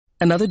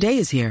Another day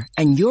is here,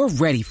 and you're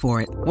ready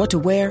for it. What to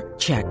wear?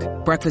 Check.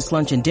 Breakfast,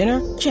 lunch, and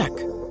dinner? Check.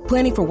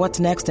 Planning for what's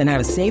next and how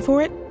to save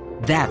for it?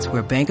 That's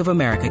where Bank of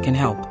America can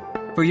help.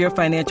 For your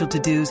financial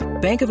to-dos,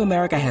 Bank of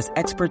America has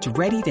experts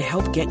ready to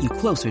help get you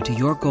closer to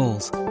your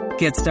goals.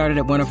 Get started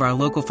at one of our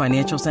local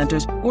financial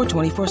centers or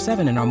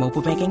 24/7 in our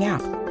mobile banking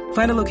app.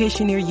 Find a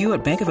location near you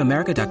at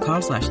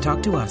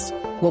bankofamerica.com/talktous.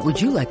 What would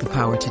you like the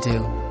power to do?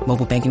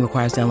 Mobile banking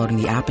requires downloading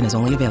the app and is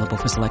only available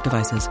for select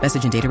devices.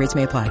 Message and data rates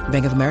may apply.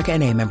 Bank of America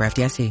N.A., member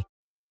FDIC.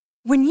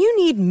 When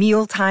you need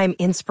mealtime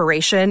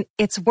inspiration,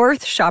 it's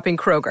worth shopping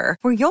Kroger,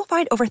 where you'll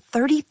find over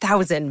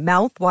 30,000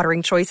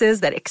 mouth-watering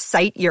choices that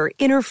excite your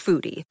inner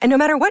foodie. And no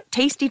matter what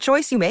tasty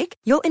choice you make,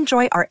 you'll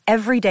enjoy our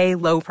everyday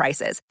low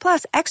prices,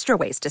 plus extra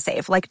ways to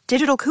save, like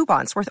digital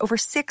coupons worth over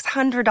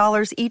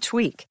 $600 each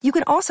week. You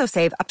can also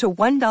save up to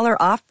 $1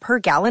 off per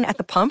gallon at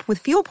the pump with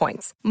fuel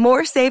points.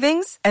 More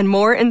savings and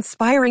more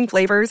inspiring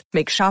flavors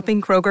make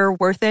shopping Kroger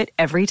worth it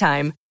every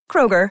time.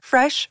 Kroger,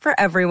 fresh for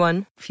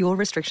everyone. Fuel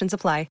restrictions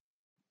apply.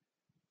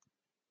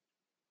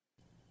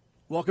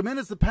 Welcome in.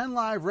 It's the Penn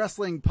Live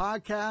Wrestling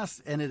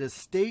Podcast, and it is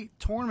state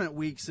tournament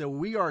week, so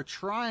we are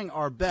trying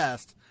our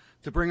best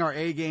to bring our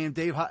A game.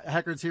 Dave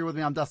Heckard's here with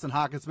me. I'm Dustin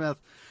Hawkinsmith.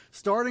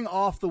 Starting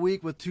off the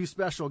week with two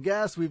special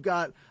guests, we've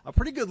got a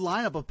pretty good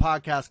lineup of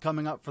podcasts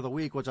coming up for the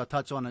week, which I'll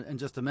touch on in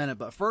just a minute.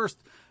 But first,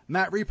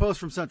 Matt Repos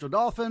from Central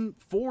Dolphin,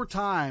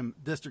 4-time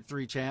District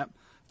 3 champ,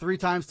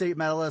 3-time state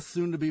medalist,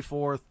 soon to be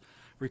 4th.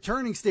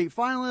 Returning state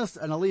finalist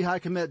and a Lehigh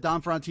commit,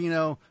 Don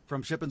Frontino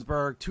from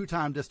Shippensburg,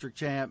 2-time district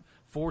champ,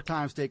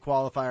 4-time state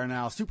qualifier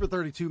now, Super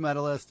 32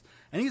 medalist,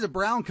 and he's a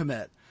Brown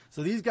commit.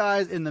 So these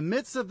guys, in the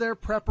midst of their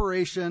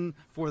preparation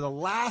for the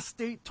last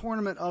state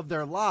tournament of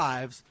their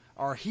lives,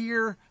 are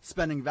here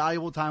spending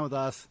valuable time with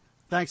us.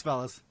 Thanks,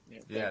 fellas.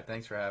 Yeah,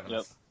 thanks for having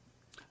us.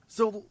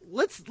 So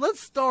let's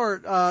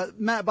start,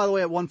 Matt, by the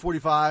way, at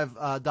 145,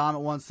 Dom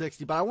at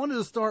 160, but I wanted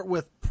to start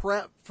with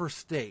prep for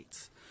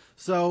states.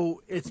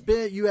 So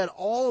you had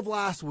all of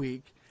last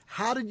week.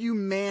 How did you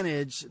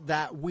manage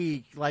that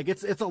week? Like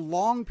it's a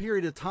long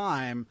period of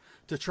time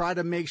to try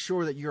to make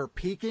sure that you're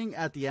peaking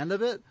at the end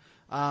of it.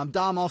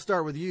 Dom, I'll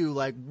start with you.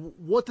 Like,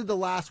 what did the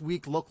last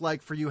week look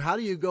like for you? How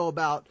do you go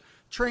about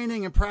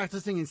training and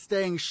practicing and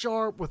staying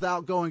sharp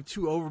without going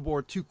too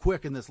overboard too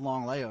quick in this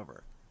long layover?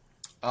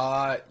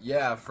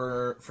 Yeah,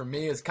 for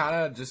me, it's kind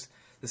of just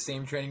the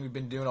same training we've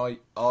been doing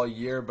all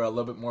year, but a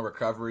little bit more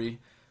recovery.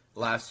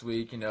 Last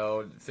week,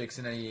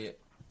 fixing any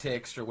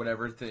ticks or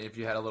whatever, if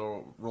you had a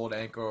little rolled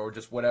ankle or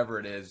just whatever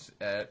it is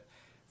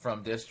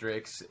from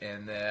districts.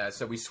 And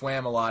so we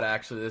swam a lot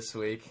actually this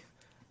week,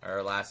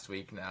 or last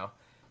week now,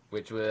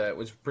 which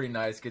was pretty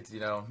nice. Get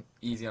to,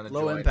 easy on the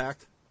low joint.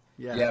 Impact.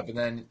 Yeah, but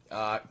then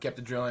kept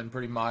the drilling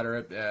pretty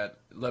moderate. A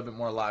little bit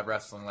more live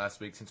wrestling last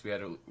week since we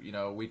had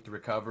a week to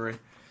recovery.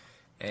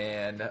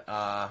 And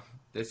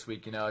this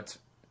week, it's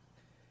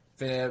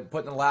putting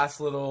the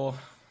last little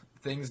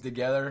things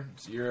together.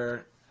 So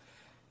you're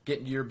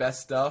getting your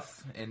best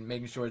stuff and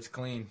making sure it's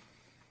clean,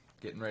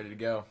 getting ready to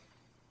go.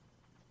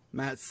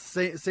 Matt,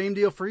 same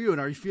deal for you. And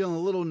are you feeling a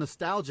little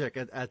nostalgic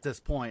at this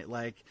point?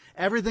 Like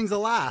everything's a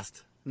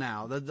last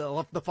now,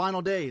 the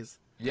final days.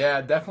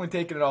 Yeah, definitely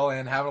taking it all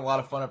in, having a lot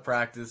of fun at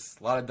practice,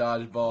 a lot of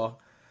dodgeball.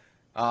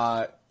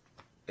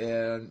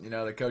 And,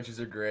 the coaches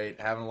are great,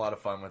 having a lot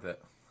of fun with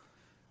it.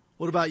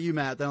 What about you,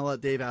 Matt? Then I'll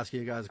let Dave ask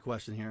you guys a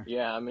question here.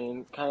 Yeah,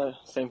 kind of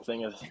same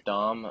thing as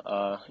Dom.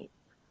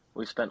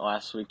 We spent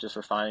last week just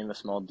refining the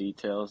small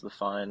details, the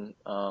fine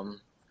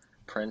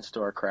prints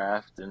to our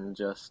craft, and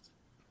it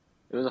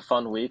was a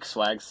fun week.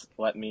 Swags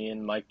let me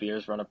and Mike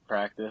Beers run a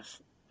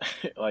practice.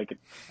 We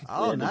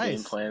had nice. The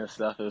game plan and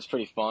stuff. It was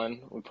pretty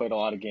fun. We played a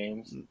lot of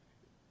games.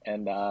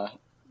 And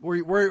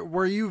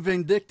were you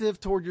vindictive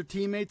toward your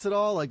teammates at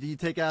all? Like, do you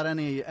take out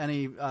any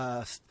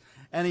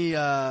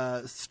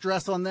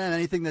stress on them?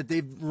 Anything that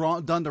they've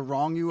done to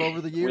wrong you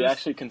over the years? We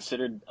actually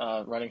considered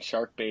running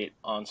shark bait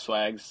on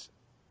Swags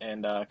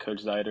and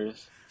Coach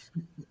Zeiders,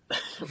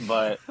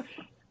 but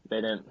they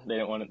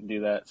didn't want to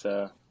do that.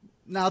 So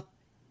now,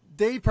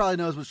 Dave probably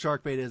knows what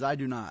shark bait is. I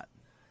do not.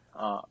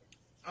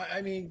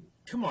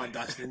 Come on,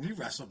 Dustin. You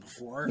wrestled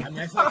before. I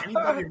feel like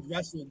anybody who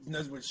wrestled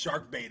knows what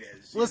shark bait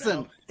is.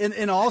 Listen,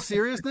 in all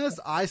seriousness,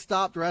 I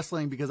stopped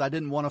wrestling because I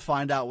didn't want to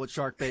find out what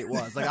shark bait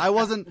was. Like, I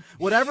wasn't,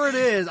 whatever it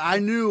is, I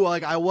knew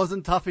I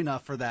wasn't tough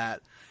enough for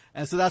that.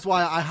 And so that's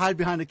why I hide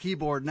behind a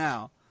keyboard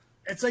now.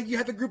 It's like you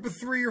have a group of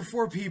 3 or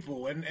 4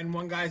 people, and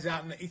one guy's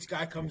out, and each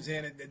guy comes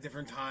in at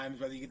different times,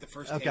 whether you get the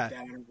first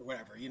takedown or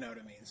whatever. You know what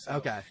I mean? So,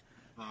 okay.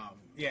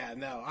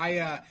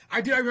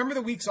 I do. I remember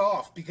the weeks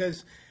off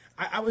because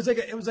I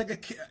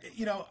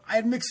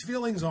had mixed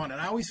feelings on it.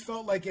 I always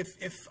felt like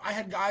if I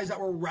had guys that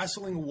were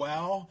wrestling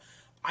well,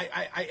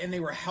 and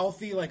they were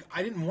healthy, like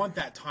I didn't want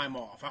that time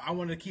off. I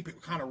wanted to keep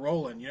it kind of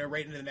rolling,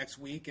 right into the next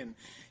week, and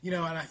and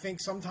I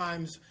think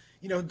sometimes.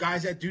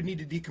 Guys that do need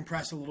to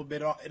decompress a little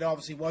bit, it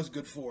obviously was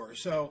good for.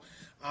 So,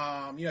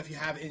 if you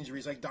have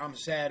injuries like Dom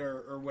said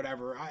or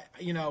whatever,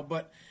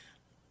 but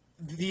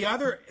the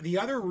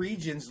other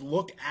regions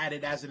look at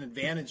it as an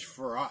advantage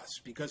for us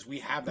because we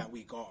have that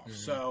week off. Mm-hmm.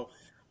 So,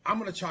 I'm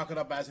going to chalk it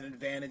up as an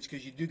advantage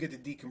because you do get to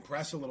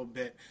decompress a little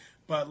bit.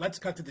 But let's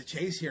cut to the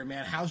chase here,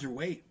 man. How's your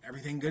weight?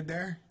 Everything good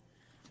there?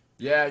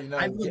 Yeah,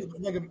 I look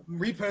like a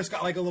Repos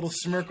got like a little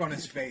smirk on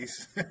his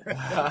face.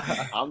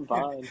 I'm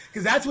fine.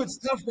 Because that's what's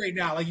tough right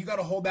now. Like you got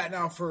to hold that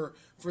now for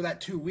that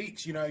 2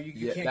 weeks. You know,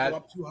 you can't go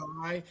up too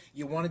high.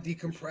 You want to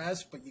decompress,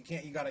 but you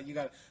can't. You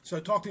gotta.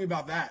 So talk to me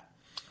about that.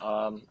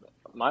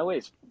 My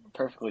weight's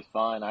perfectly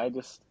fine. I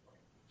just,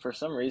 for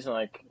some reason,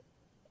 like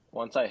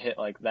once I hit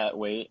like that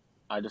weight,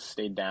 I just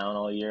stayed down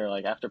all year.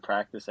 Like after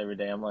practice every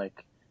day, I'm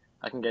like,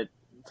 I can get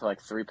to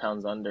like 3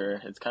 pounds under.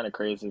 It's kind of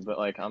crazy, but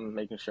like I'm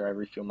making sure I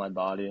refuel my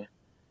body.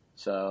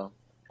 So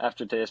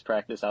after today's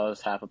practice, I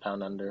was half a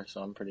pound under.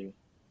 So I'm pretty.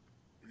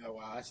 Oh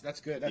wow, that's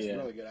good. That's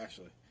really good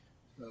actually.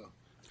 So,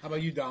 how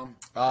about you, Dom?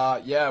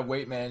 Yeah,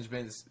 weight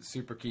management is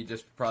super key.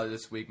 Just probably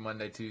this week,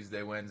 Monday,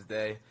 Tuesday,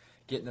 Wednesday,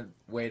 getting the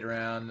weight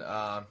around,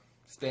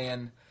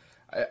 staying.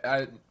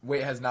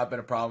 Weight has not been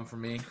a problem for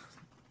me,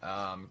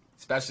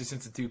 especially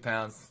since the 2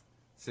 pounds.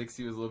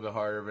 60 was a little bit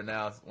harder, but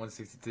now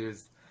 162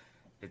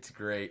 it's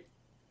great.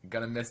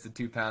 Gonna miss the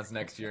 2 pounds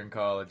next year in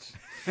college.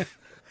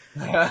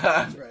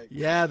 That's right.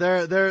 Yeah,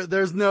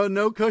 there's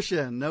no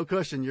cushion, no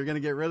cushion. You're gonna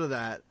get rid of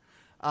that.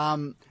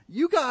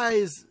 You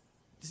guys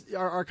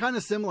are kind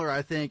of similar,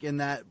 I think, in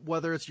that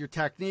whether it's your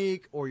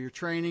technique or your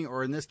training,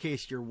 or in this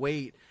case your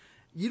weight,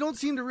 you don't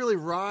seem to really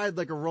ride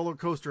like a roller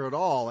coaster at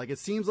all. Like it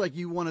seems like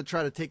you want to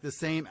try to take the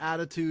same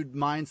attitude,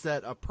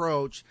 mindset,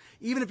 approach,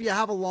 even if you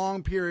have a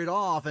long period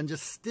off, and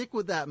just stick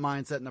with that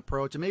mindset and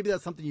approach. And maybe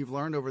that's something you've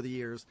learned over the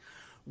years.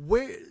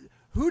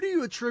 Who do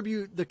you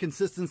attribute the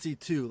consistency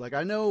to? Like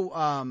I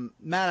know,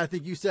 Matt, I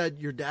think you said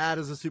your dad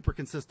is a super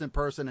consistent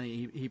person, and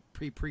he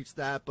preached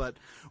that. But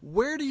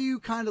where do you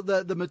kind of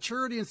the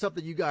maturity and stuff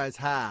that you guys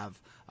have?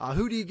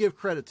 Who do you give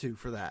credit to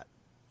for that?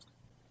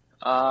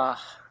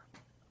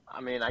 I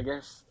mean, I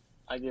guess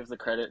I give the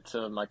credit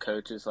to my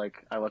coaches.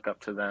 Like, I look up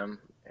to them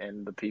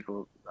and the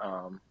people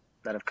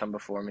that have come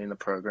before me in the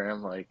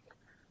program. Like,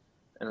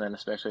 and then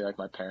especially like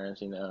my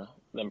parents, you know,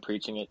 them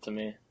preaching it to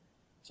me.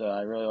 So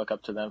I really look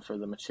up to them for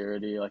the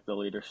maturity, like the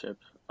leadership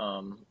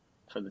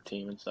for the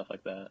team and stuff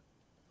like that.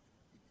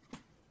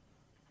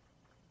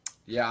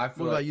 Yeah, I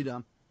feel. What about you,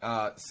 Dom?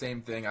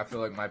 Same thing. I feel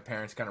like my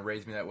parents kind of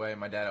raised me that way.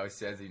 My dad always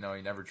says, you know,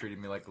 he never treated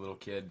me like a little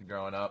kid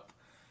growing up.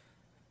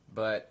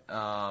 But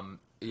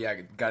yeah,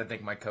 got to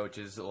thank my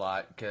coaches a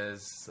lot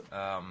because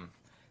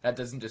that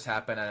doesn't just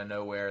happen out of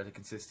nowhere. The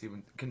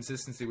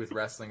consistency with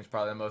wrestling is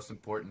probably the most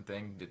important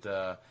thing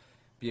to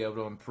be able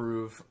to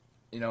improve,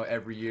 you know,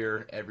 every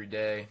year, every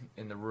day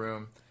in the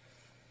room,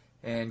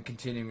 and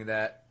continuing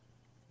that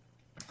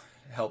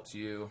helps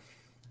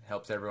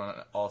everyone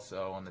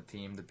also on the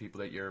team, the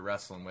people that you're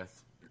wrestling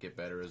with, get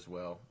better as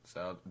well.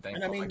 So thank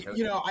you.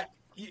 You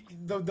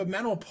know, the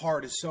mental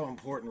part is so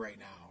important right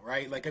now,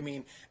 right? Like, I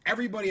mean,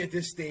 everybody at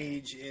this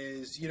stage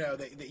is, you know,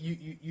 that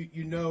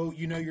you know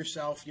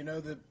yourself, you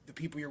know the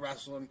people you're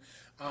wrestling.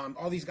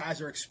 All these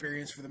guys are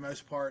experienced for the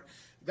most part.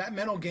 That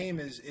mental game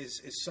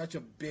is such a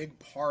big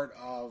part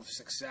of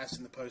success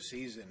in the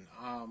postseason.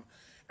 I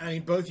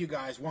mean, both you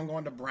guys, one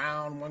going to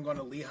Brown, one going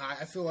to Lehigh.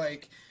 I feel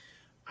like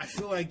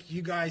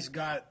you guys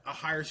got a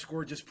higher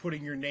score just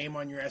putting your name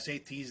on your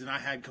SATs than I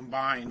had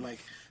combined. Like,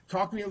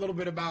 talk to me a little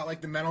bit about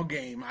like the mental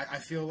game. I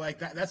feel like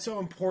that's so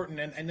important,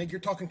 and then you're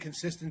talking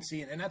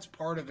consistency, and that's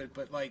part of it.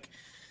 But like,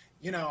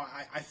 you know,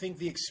 I think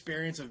the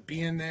experience of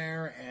being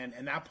there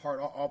and that part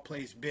all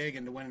plays big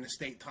into winning the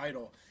state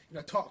title. You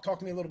know, talk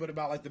to me a little bit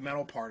about like the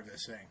mental part of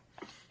this thing.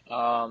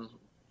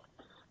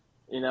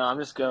 You know, I'm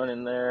just going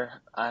in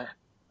there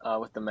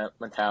with the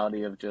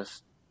mentality of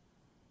just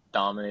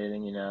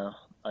dominating. You know,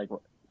 like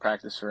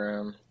practice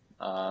room,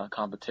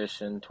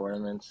 competition,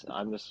 tournaments.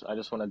 I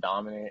just want to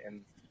dominate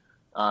and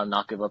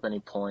not give up any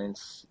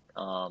points.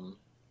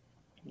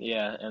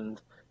 Yeah, and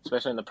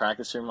especially in the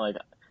practice room, like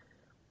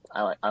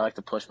I like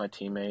to push my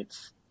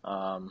teammates.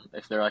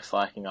 If they're like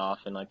slacking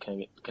off in like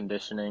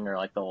conditioning or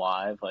like the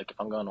live, like if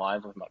I'm going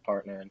live with my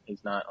partner and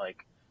he's not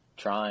like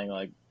trying,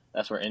 like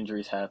that's where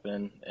injuries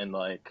happen, and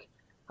like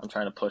I'm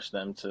trying to push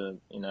them to,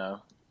 you know,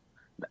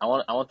 I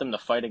want them to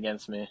fight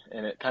against me,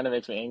 and it kind of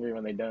makes me angry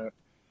when they don't.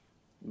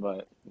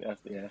 But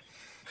that's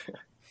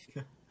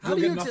You'll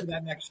get enough of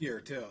that next year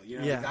too. You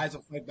know, the guys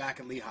will fight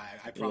back at Lehigh.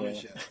 I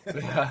promise you.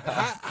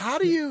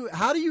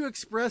 How do you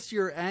express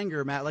your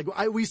anger, Matt? Like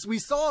we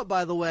saw it,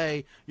 by the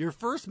way, your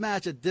first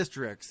match at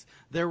Districts.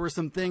 There were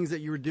some things that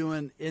you were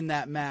doing in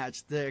that match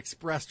that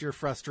expressed your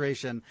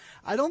frustration.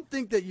 I don't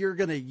think that you're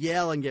going to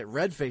yell and get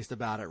red-faced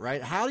about it,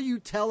 right? How do you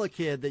tell a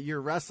kid that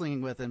you're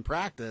wrestling with in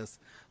practice,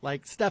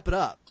 like, step it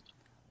up?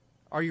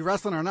 Are you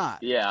wrestling or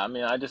not? Yeah, I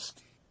mean,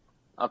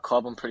 I'll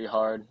club them pretty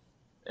hard.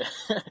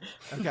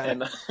 Okay. and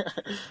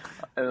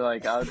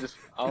like I'll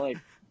like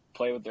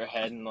play with their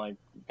head and like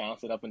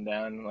bounce it up and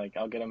down, and like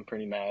I'll get them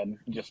pretty mad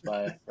just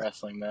by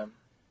wrestling them.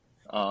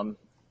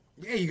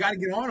 Yeah, you got to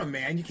get on them,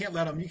 man. You can't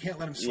let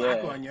them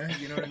slack on you.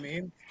 You know what I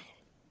mean?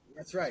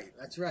 That's right.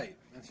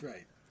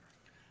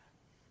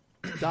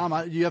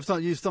 Dom, you have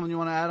something you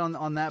want to add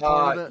on that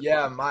part of it?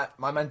 Yeah,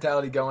 my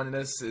mentality going into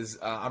this is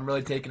I'm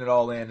really taking it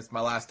all in. It's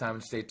my last time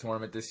in state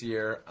tournament this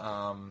year.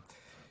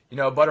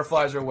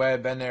 Butterflies are away.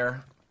 I've been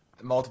there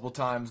multiple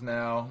times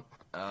now.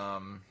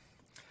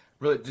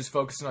 Really just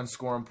focusing on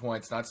scoring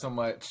points, not so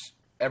much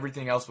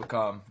everything else will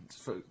come.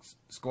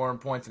 Scoring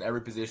points in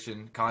every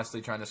position,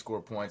 constantly trying to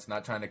score points,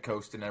 not trying to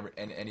coast in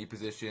any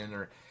position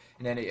or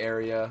in any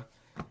area,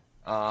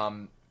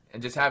 and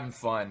just having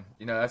fun.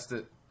 That's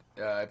the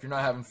if you're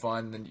not having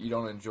fun, then you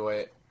don't enjoy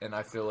it, and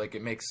I feel like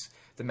it makes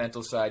the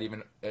mental side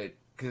even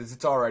because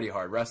it's already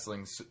hard.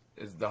 Wrestling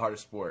is the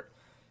hardest sport,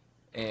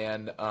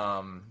 and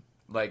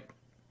like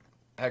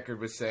Heckard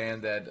was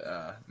saying,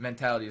 that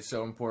mentality is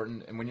so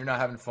important, and when you're not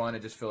having fun, I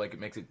just feel like it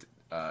makes it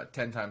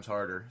 10 times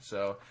harder.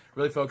 So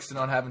really focusing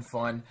on having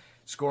fun.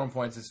 Scoring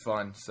points is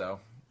fun, so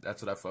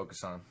that's what I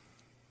focus on.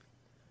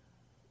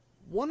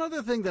 One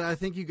other thing that I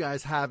think you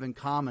guys have in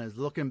common is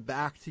looking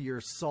back to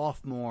your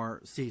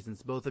sophomore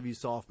seasons, both of you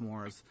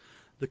sophomores,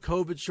 the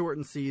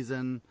COVID-shortened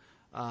season,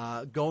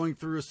 going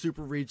through a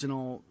super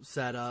regional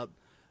setup.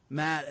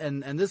 Matt,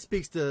 and this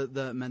speaks to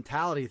the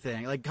mentality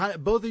thing. Like,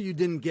 both of you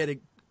didn't get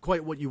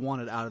quite what you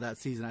wanted out of that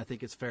season, I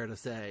think it's fair to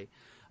say.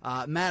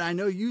 Matt, I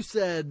know you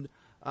said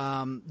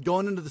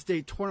going into the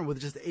state tournament with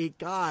just 8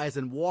 guys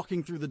and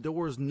walking through the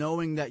doors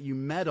knowing that you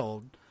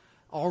medaled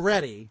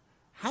already.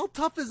 How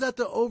tough is that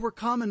to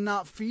overcome and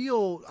not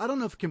feel, I don't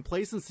know if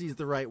complacency is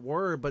the right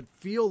word, but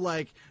feel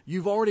like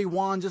you've already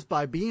won just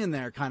by being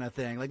there kind of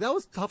thing? Like, that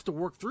was tough to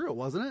work through,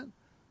 wasn't it?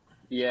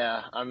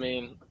 Yeah, I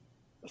mean,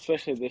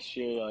 especially this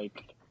year,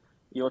 like,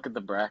 you look at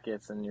the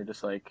brackets and you're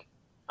just like,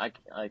 I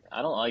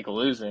don't like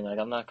losing. Like,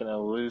 I'm not going to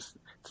lose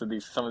to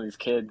some of these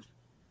kids.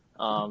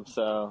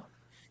 So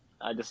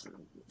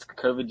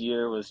COVID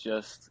year was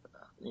just,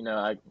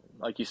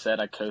 like you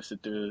said, I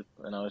coasted through it,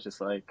 and I was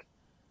just like,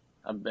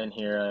 I've been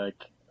here,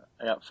 like,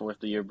 I got 4th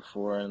the year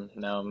before, and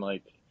now I'm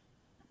like,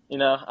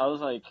 I was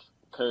like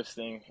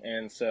coasting,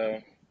 and so,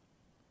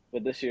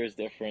 but this year is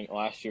different.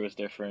 Last year was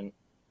different,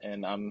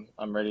 and I'm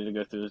ready to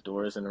go through those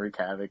doors and wreak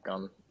havoc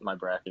on my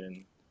bracket.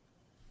 And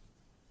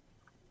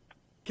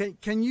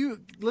Can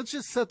you, let's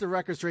just set the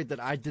record straight that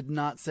I did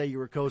not say you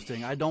were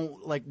coasting. I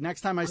don't, like,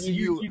 next time I see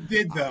you. You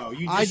did, though.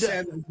 You just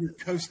said you're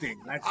coasting.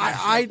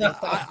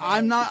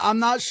 I'm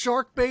not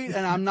shark bait,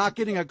 and I'm not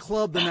getting a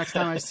club the next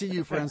time I see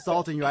you for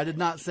insulting you. I did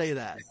not say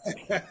that.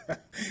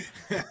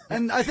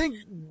 And I think,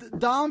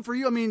 Dom, for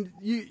you, I mean,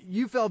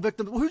 you fell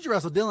victim. Who'd you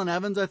wrestle? Dylan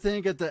Evans, I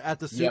think, at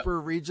the super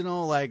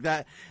regional, like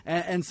that.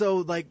 And so,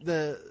 like,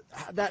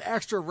 that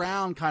extra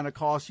round kind of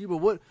cost you,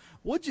 but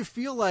what'd you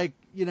feel like,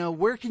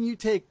 where can you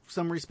take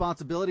some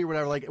responsibility or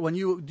whatever? Like, when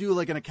you do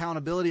like an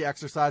accountability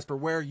exercise for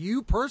where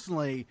you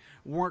personally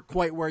weren't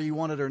quite where you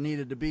wanted or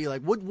needed to be,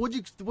 like, what'd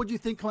you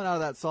think coming out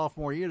of that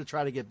sophomore year to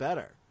try to get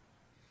better?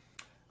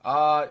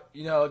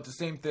 It's the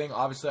same thing.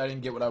 Obviously, I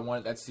didn't get what I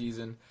wanted that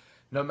season.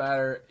 No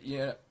matter,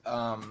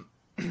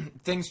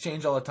 things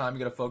change all the time.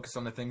 You got to focus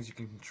on the things you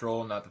can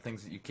control, not the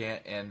things that you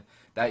can't. And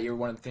that year,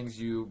 one of the things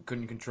you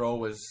couldn't control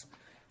was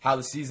how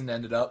the season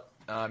ended up.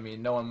 I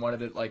mean, no one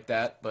wanted it like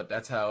that, but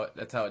that's how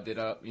it did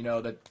up.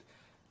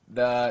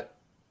 The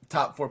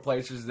top 4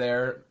 places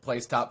there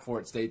placed top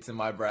 4 at states in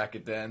my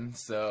bracket then.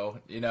 So,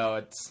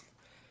 it's,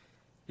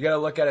 you got to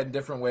look at it in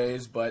different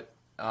ways, but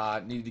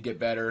needed to get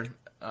better.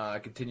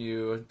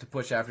 Continue to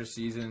push after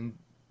season.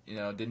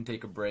 Didn't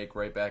take a break,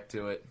 right back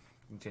to it.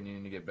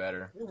 Continuing to get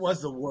better. It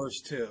was the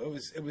worst too.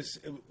 It was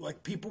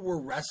like people were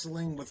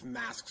wrestling with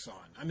masks on.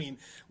 I mean,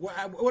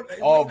 I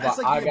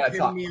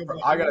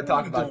gotta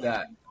talk about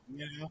that.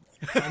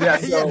 Yeah,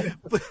 so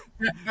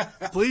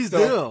please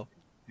do.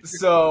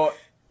 So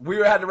we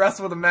had to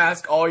wrestle with a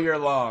mask all year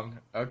long.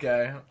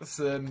 Okay,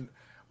 so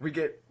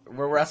we're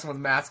wrestling with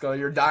a mask all.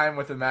 You're dying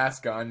with a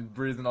mask on,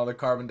 breathing all the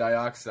carbon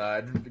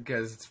dioxide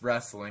because it's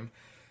wrestling,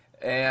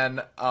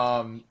 and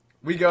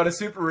we go to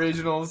super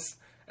regionals.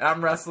 And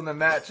I'm wrestling the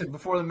match, and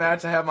before the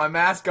match, I have my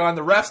mask on.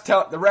 The ref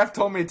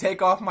told me to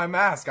take off my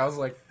mask. I was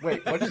like,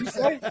 "Wait, what did you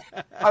say?"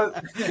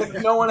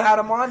 No one had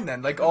them on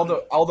then. Like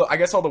I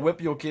guess all the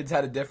Whitfield kids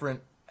had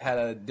different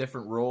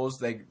rules.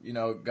 They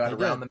got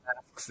around the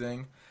masks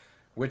thing,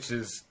 which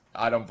is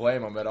I don't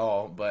blame them at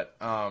all. But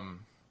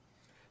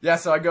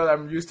so I go.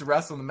 I'm used to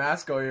wrestling the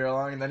mask all year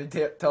long, and then he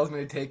tells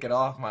me to take it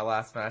off my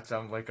last match.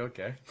 I'm like,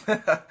 okay,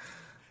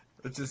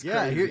 it's just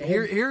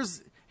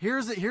crazy.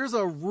 Here's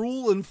a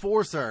rule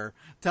enforcer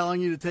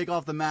telling you to take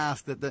off the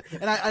mask. And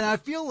I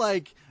feel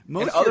like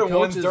most and other of your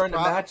ones coaches during the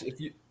match,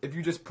 if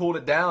you just pulled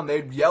it down,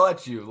 they'd yell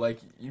at you like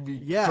you'd be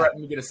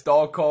threatening to get a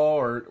stall call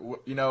or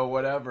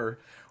whatever.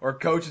 Or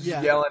coaches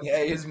yelling,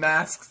 "Hey, his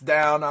mask's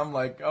down." I'm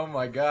like, "Oh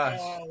my gosh!"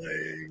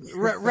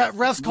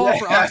 Refs call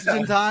for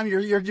oxygen time.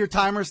 Your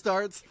timer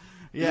starts.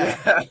 Yeah.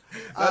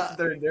 That's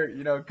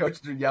they're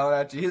coaches are yelling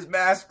at you. His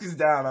mask is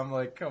down. I'm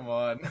like, come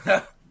on.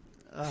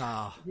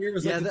 Oh, It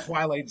was like the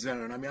Twilight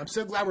Zone. I mean, I'm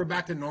so glad we're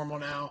back to normal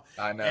now.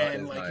 I know,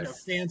 and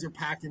nice. fans are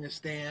packed in the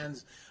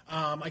stands.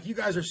 Like you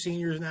guys are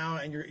seniors now,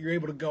 and you're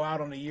able to go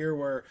out on a year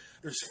where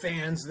there's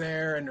fans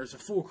there and there's a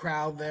full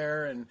crowd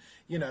there, and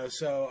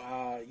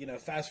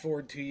fast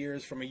forward 2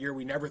 years from a year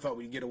we never thought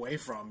we'd get away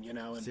from.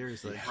 And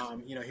seriously,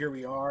 here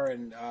we are,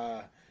 and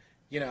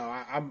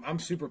I'm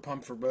super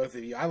pumped for both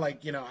of you. I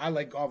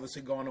like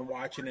obviously going and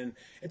watching, and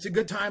it's a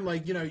good time.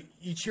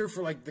 You cheer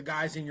for like the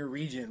guys in your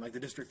region, like the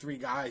District 3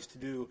 guys to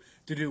do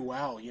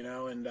well,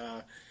 and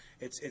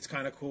it's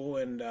kind of cool.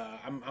 And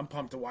I'm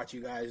pumped to watch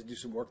you guys do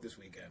some work this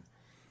weekend.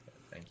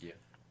 Thank you.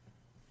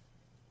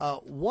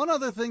 One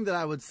other thing that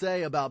I would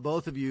say about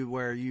both of you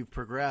where you've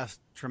progressed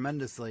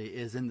tremendously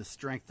is in the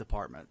strength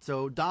department.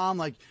 So,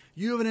 Dom,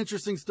 you have an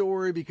interesting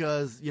story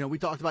because, we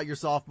talked about your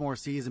sophomore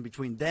season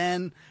between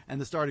then and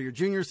the start of your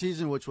junior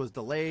season, which was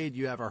delayed.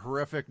 You have a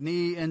horrific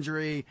knee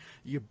injury.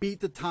 You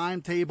beat the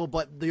timetable,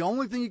 but the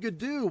only thing you could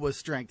do was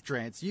strength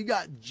train. So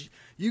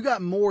you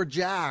got more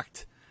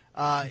jacked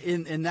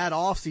in that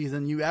off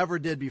season you ever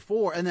did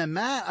before. And then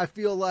Matt, I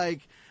feel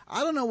like,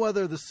 I don't know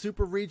whether the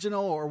super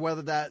regional or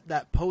whether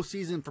that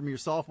postseason from your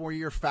sophomore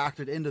year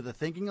factored into the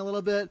thinking a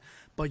little bit,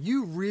 but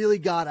you really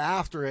got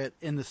after it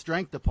in the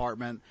strength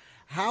department.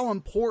 How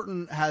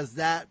important has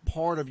that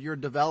part of your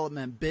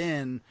development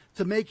been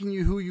to making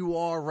you who you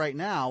are right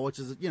now, which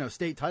is,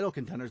 state title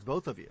contenders,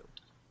 both of you?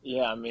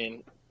 Yeah, I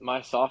mean,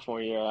 my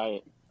sophomore year, I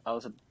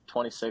was at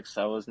 26.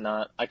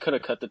 I could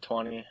have cut the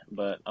 20,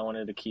 but I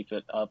wanted to keep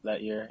it up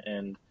that year,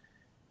 and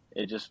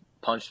it just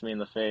punched me in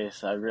the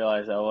face. I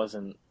realized I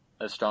wasn't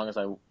as strong as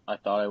I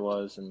thought I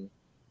was, and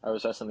I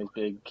was wrestling these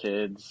big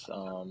kids,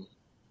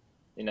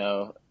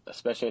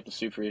 especially at the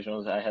super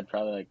regionals. I had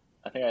probably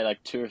I had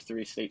 2 or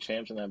 3 state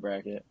champs in that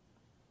bracket,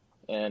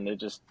 and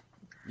it just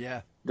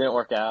didn't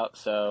work out.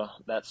 So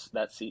that's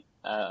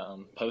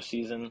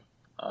postseason.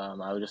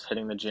 I was just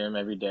hitting the gym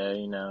every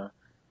day,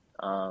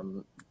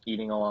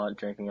 eating a lot,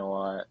 drinking a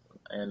lot,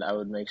 and I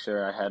would make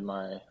sure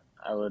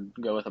I would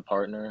go with a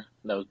partner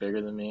that was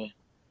bigger than me.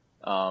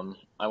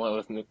 I went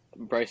with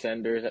Bryce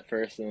Enders at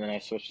first, and then I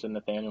switched to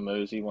Nathaniel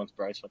Mosey once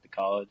Bryce went to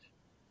college.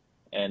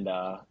 And,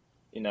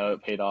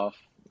 it paid off.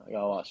 I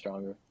got a lot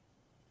stronger.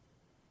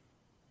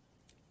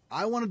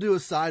 I want to do a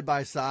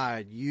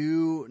side-by-side,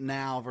 you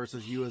now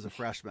versus you as a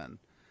freshman,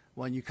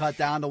 when you cut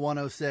down to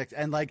 106.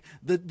 And,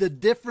 the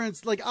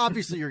difference,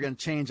 obviously you're going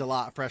to change a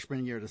lot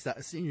freshman year to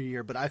senior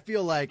year, but I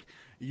feel like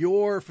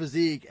your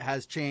physique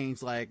has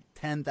changed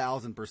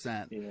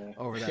 10,000%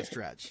 over that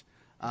stretch.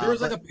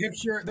 There's a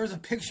picture. There's a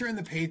picture in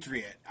the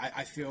Patriot.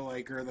 I feel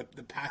like, or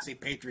the Passy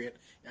Patriot.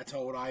 That's how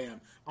old I am.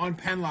 On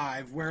Penn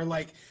Live, where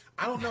I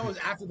don't know, it was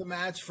after the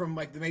match from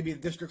maybe the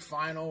district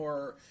final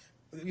or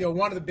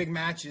one of the big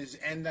matches,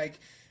 and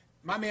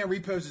my man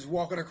Repos is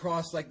walking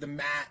across the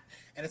mat,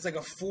 and it's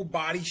a full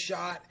body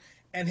shot.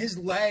 And his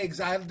legs,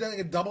 I did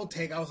a double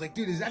take. I was like,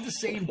 dude, is that the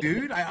same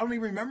dude? I don't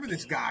even remember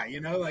this guy.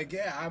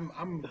 Yeah,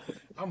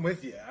 I'm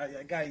with you.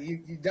 Guy,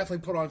 you definitely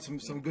put on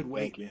some good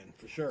weight, man,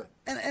 for sure.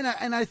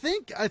 And I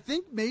think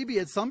maybe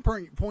at some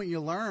point you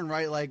learn,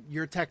 right?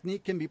 Your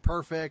technique can be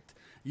perfect.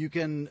 You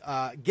can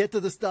get to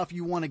the stuff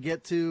you want to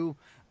get to,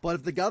 but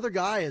if the other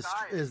guy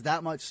is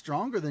that much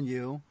stronger than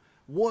you,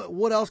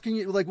 what else can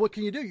you what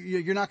can you do?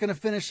 You're not going to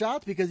finish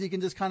shots because he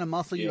can just kind of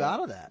muscle you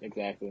out of that.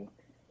 Exactly.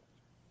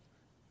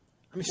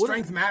 I mean,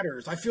 strength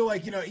matters. I feel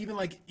even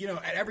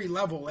at every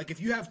level, if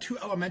you have 2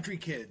 elementary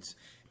kids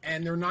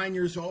and they're 9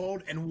 years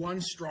old and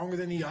one's stronger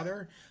than the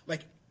other,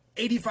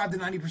 85 to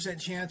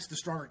 90% chance the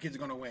stronger kid's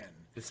going to win.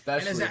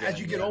 Especially as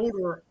you get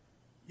older,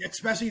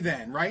 especially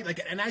then, right?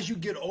 And as you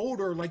get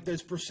older,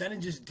 those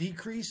percentages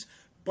decrease,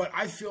 but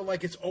I feel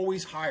it's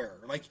always higher.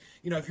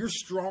 If you're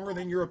stronger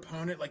than your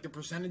opponent, the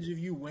percentage of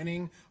you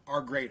winning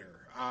are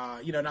greater.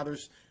 Now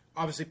there's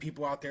obviously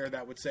people out there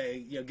that would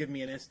say, give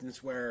me an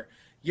instance where,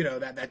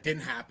 that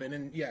didn't happen,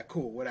 and yeah,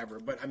 cool, whatever.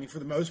 But I mean, for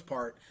the most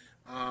part,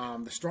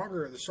 the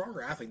stronger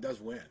athlete does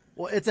win.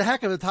 Well, it's a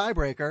heck of a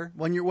tiebreaker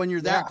when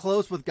you're that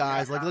close with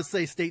guys. Let's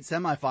say state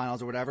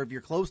semifinals or whatever. If you're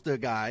close to a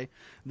guy,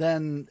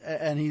 then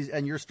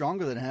and you're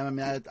stronger than him. I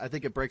mean, I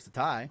think it breaks the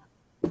tie.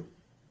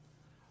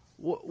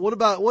 What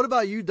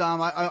about you,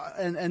 Dom?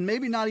 And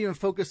maybe not even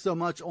focus so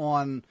much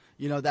on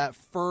that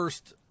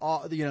first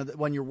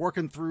when you're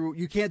working through.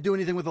 You can't do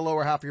anything with the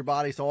lower half of your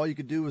body, so all you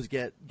could do is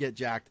get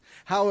jacked.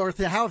 How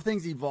have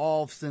things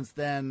evolved since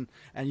then?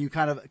 And you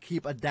kind of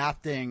keep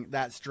adapting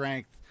that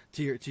strength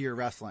to your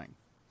wrestling.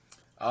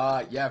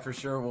 Yeah, for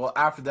sure. Well,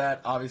 after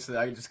that, obviously,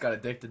 I just got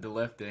addicted to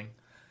lifting.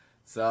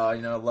 So I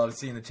love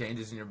seeing the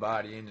changes in your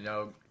body and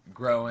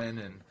growing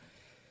and.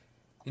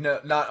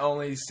 Not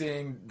only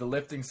seeing the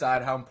lifting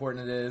side, how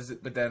important it is,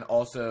 but then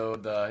also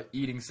the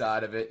eating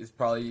side of it is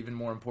probably even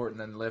more important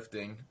than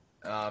lifting,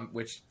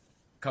 which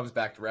comes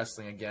back to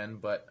wrestling again.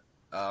 But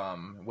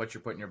what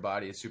you're putting in your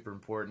body is super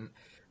important.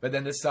 But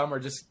then this summer,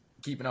 just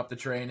keeping up the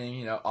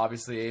training,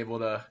 obviously able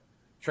to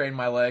train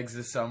my legs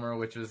this summer,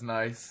 which was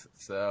nice.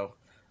 So,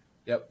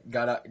 yep,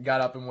 got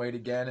up in weight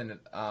again, and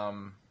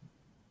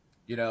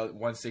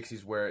 160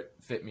 is where it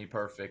fit me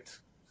perfect.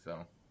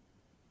 So.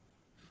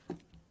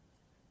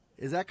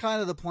 Is that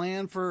kind of the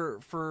plan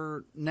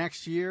for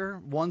next year?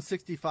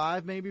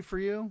 165 maybe for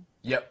you?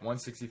 Yep,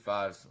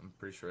 165. I'm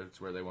pretty sure that's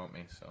where they want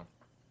me. So.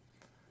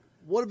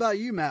 What about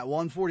you, Matt?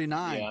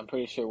 149? Yeah, I'm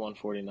pretty sure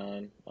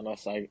 149,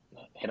 unless I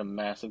hit a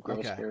massive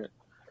growth spurt.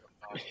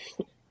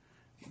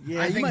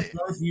 Yeah, I think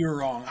both of you are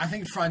wrong. I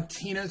think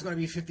Frontino is going to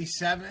be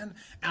 57, and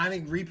I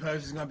think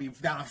Repos is going to be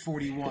down at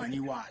 41.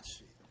 You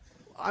watch.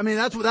 I mean,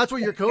 that's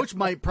what your coach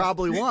might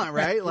probably want,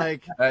 right?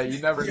 Like,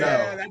 you never know.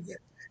 Yeah, that's it.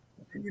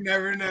 You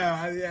never know.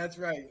 Yeah, that's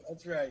right.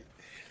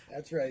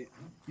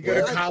 You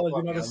go to college,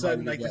 and all of a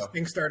sudden, like, these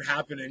things start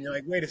happening. You're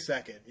like, wait a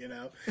second, you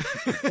know?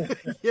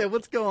 Yeah,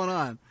 what's going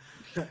on?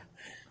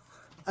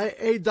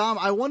 Hey, Dom,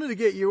 I wanted to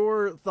get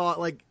your thought.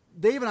 Like,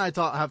 Dave and I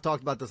have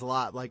talked about this a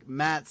lot. Like,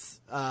 Matt's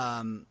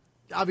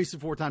obviously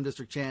 4-time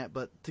district champ,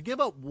 but to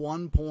give up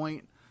 1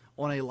 point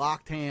on a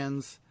locked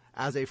hands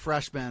as a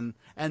freshman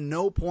and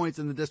no points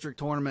in the district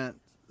tournament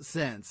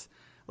since.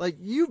 Like,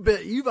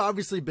 you've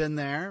obviously been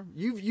there.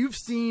 You've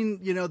seen,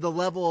 the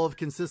level of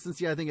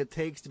consistency I think it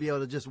takes to be able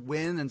to just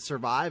win and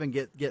survive and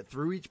get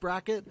through each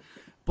bracket.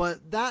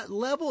 But that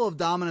level of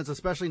dominance,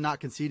 especially not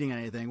conceding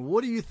anything,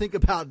 what do you think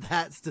about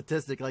that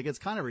statistic? Like, it's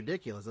kind of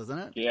ridiculous, isn't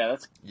it? Yeah,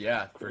 that's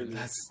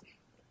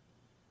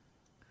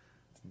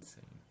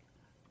insane.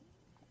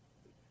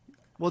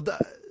 Well,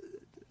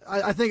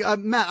 I think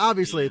Matt,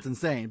 obviously it's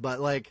insane, but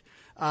like,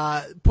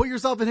 put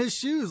yourself in his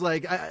shoes.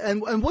 Like,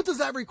 and what does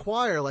that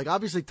require? Like,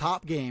 obviously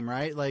top game,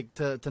 right? Like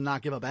to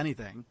not give up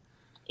anything.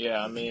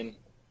 Yeah. I mean,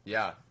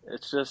 yeah,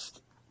 it's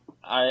just,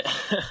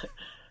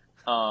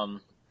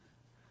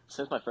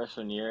 since my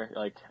freshman year,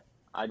 like,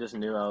 I just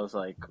knew I was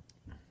like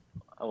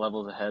a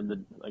levels ahead,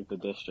 the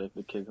district,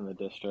 the kids in the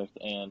district.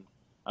 And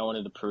I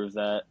wanted to prove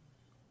that.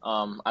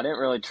 I didn't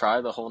really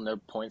try the whole no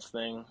points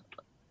thing.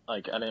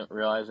 Like, I didn't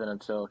realize it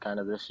until kind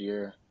of this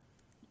year.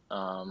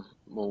 1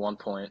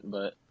 point,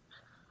 but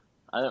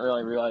I didn't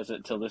really realize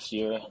it till this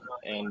year.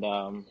 And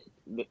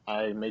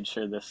I made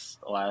sure this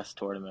last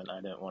tournament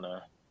I didn't want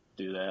to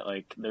do that.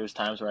 Like, there's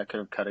times where I could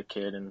have cut a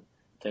kid and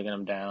taken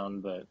him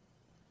down, but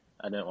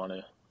I didn't want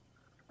to.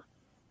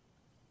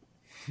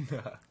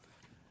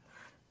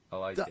 I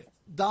like it.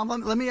 Dom,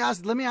 let me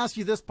ask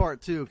you this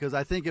part too, because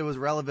I think it was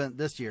relevant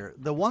this year.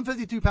 The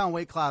 152-pound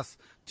weight class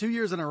 2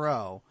 years in a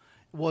row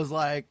was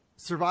like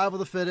survival of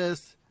the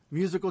fittest,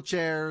 musical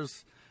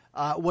chairs.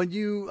 When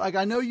you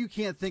I know you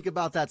can't think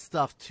about that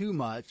stuff too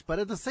much, but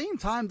at the same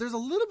time, there's a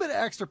little bit of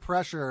extra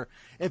pressure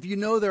if you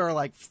know there are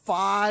like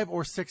 5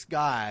 or 6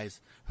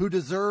 guys who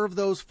deserve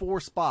those 4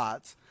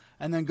 spots,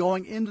 and then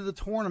going into the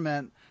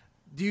tournament.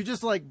 Do you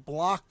just like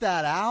block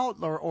that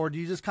out, or do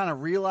you just kind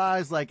of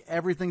realize like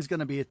everything's going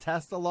to be a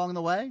test along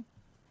the way?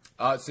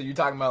 So you're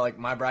talking about like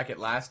my bracket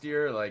last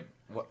year, like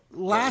what?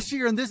 Last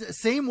year in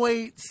this same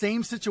weight,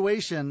 same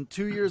situation,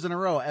 2 years in a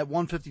row at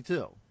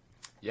 152.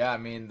 Yeah, I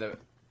mean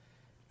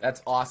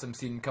that's awesome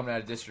seeing coming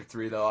out of District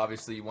 3 though.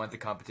 Obviously, you want the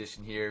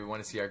competition here. We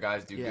want to see our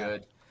guys do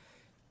good.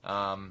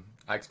 I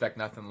expect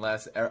nothing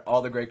less.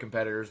 All the great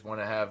competitors want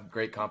to have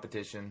great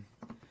competition.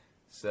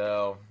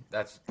 So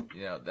that's.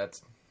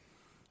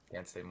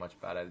 Can't say much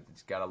about it.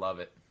 Just gotta love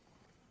it.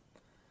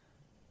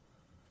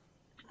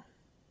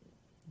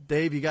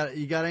 Dave, you got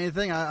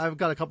anything? I've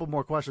got a couple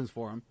more questions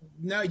for him.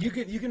 No, you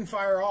can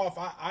fire off.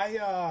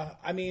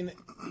 I mean,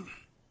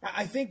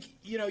 I think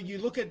you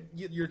look at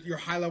your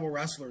high level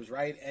wrestlers,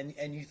 right?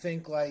 And you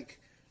think like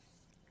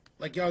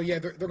oh yeah,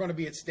 they're going to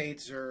be at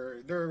states,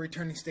 or they're a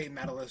returning state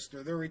medalist,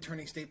 or they're a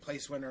returning state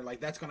place winner.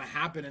 Like, that's going to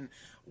happen. And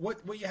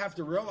what you have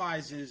to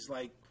realize is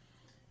like,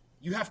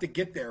 you have to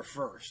get there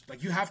first.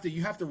 Like, you have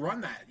to run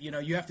that.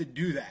 You have to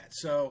do that.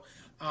 So,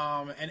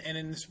 and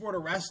in the sport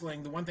of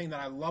wrestling, the one thing that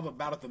I love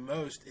about it the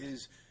most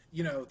is,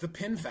 the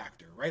pin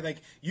factor, right? Like,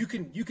 you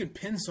can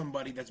pin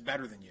somebody that's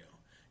better than you,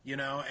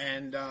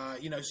 and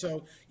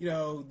so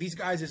these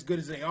guys, as good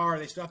as they are,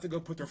 they still have to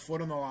go put their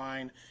foot on the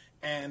line,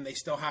 and they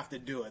still have to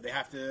do it. They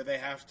have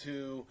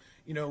to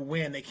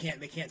win. They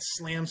can't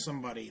slam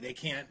somebody. They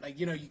can't, like,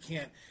 you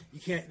can't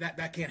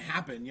that can't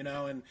happen,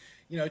 and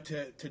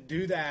to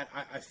do that,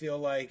 I feel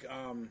like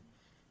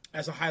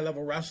as a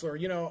high-level wrestler,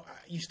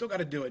 you still got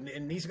to do it.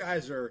 And these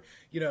guys are,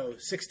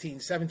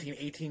 16, 17,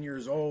 18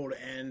 years old,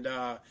 and,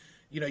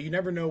 you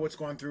never know what's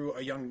going through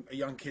a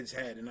young kid's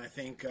head. And I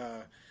think,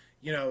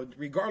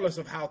 regardless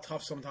of how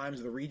tough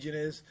sometimes the region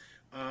is,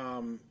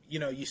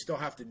 you still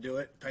have to do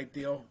it, type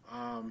deal.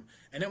 And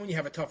then when you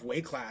have a tough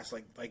weight class,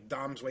 like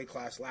Dom's weight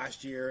class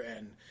last year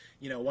and,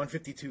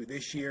 152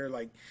 this year,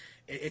 like,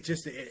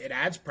 it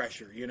adds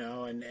pressure,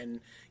 and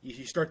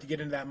you start to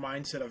get into that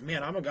mindset of,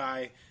 man, I'm a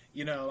guy,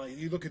 like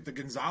you look at the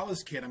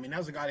Gonzalez kid. I mean, that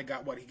was a guy that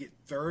got he get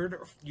third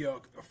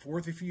or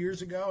fourth a few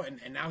years ago,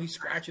 and now he's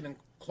scratching and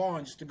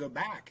clawing just to go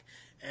back.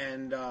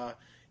 And I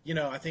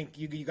think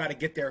you got to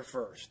get there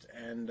first,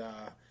 and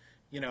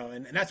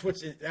and that's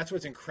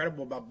what's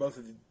incredible about both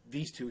of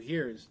these two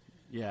here is,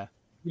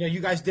 you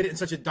guys did it in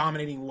such a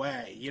dominating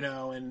way,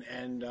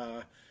 and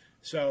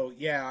so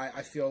yeah,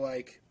 I feel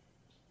like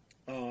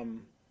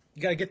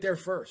you got to get there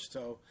first.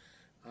 So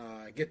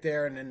get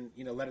there and then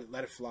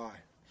let it fly.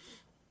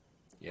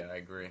 Yeah, I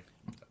agree.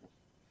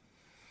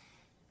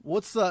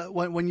 What's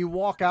when you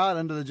walk out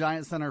onto the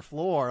Giant Center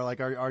floor? Like,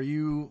 are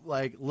you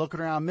like looking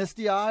around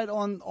misty eyed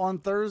on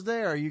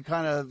Thursday? Or are you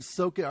kind of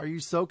soaking? Are you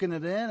soaking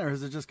it in, or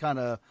is it just kind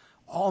of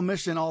all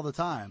mission all the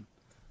time?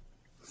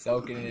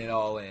 Soaking it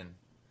all in.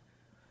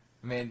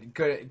 I mean,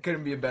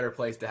 couldn't be a better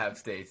place to have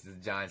states than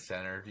the Giant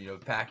Center. You know,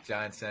 packed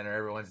Giant Center.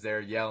 Everyone's there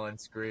yelling,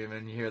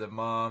 screaming. You hear the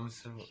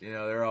moms. You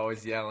know, they're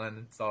always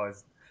yelling. It's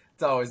always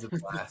a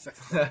blast.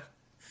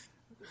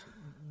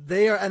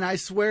 They are, and I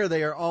swear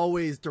they are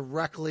always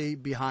directly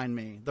behind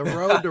me. The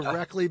row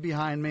directly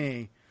behind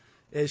me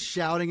is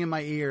shouting in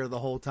my ear the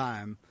whole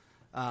time.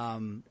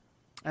 And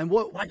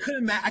what I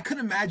couldn't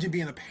imagine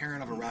being a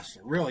parent of a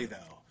wrestler, really, though.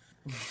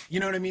 You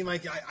know what I mean?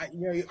 Like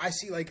I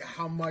see like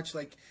how much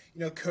like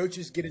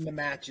coaches get into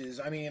matches.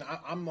 I mean,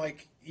 I'm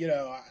like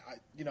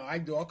I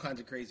do all kinds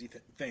of crazy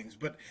things,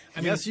 but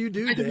I mean, yes, you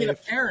do, Dave. Being a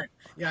parent,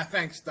 yeah,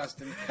 thanks,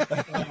 Dustin. But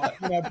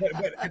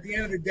at the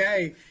end of the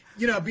day,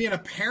 being a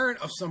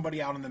parent of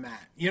somebody out on the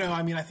mat,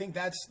 I mean, I think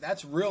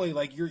that's really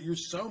like you're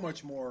so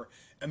much more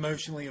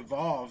emotionally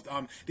involved.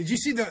 Did you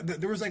see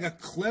there was like a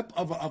clip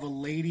of a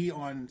lady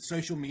on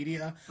social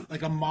media,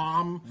 like a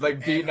mom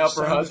like beating up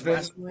her husband.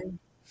 Wrestling.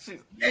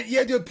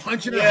 Yeah, dude,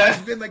 punching her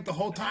husband like the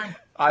whole time.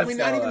 I mean,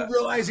 not even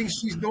realizing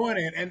she's doing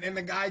it. And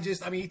the guy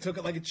just, I mean, he took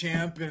it like a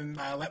champ and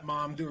let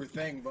mom do her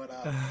thing. But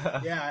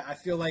yeah, I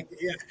feel like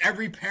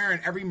every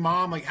parent, every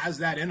mom like has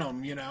that in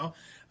them,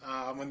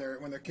 when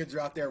their kids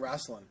are out there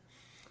wrestling.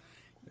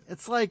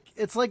 It's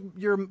like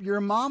you're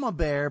a mama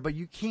bear, but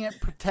you can't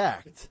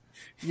protect.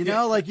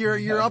 Like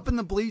you're up in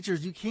the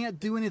bleachers, you can't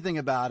do anything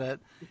about it.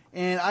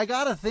 And I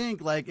gotta think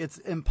like it's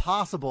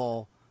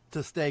impossible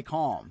to stay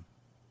calm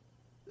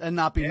and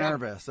not be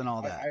nervous and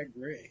all that. I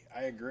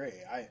agree.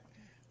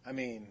 I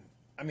mean,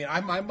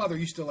 my mother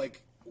used to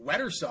like wet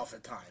herself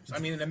at times. I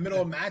mean, in the middle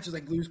of matches,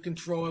 like lose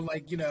control and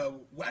like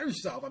wet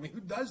herself. I mean,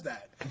 who does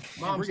that?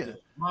 Moms do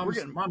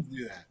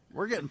that.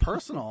 We're getting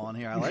personal on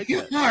here. I like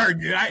it. Hard,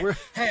 dude.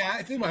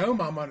 I threw my own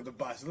mom under the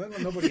bus. And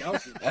then nobody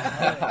else is.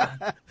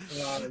 But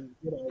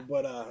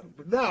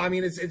no, I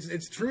mean,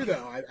 it's true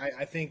though.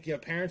 I think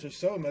parents are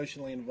so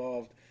emotionally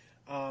involved.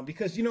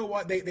 Because you know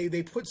what,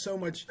 they put so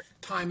much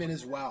time in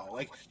as well.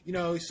 Like,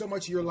 so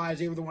much of your lives,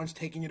 they were the ones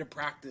taking you to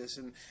practice,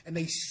 and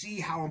they see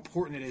how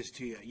important it is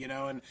to you,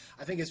 And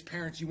I think as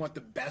parents, you want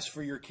the best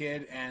for your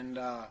kid, and,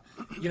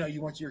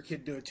 you want your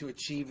kid to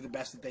achieve the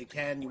best that they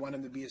can. You want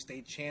him to be a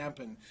state champ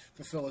and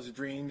fulfill his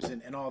dreams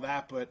and all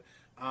that. But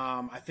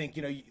I think,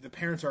 the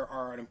parents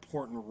are an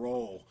important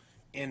role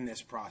in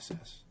this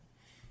process.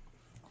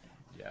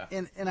 Yeah.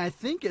 And I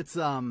think it's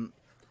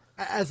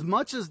as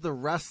much as the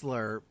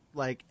wrestler,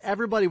 like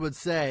everybody would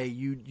say,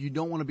 you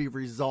don't want to be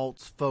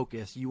results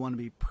focused. You want to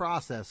be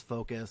process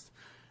focused.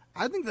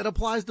 I think that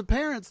applies to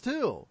parents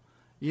too.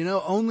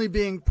 Only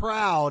being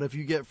proud if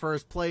you get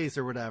first place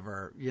or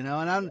whatever.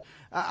 And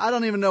I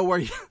don't even know where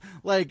you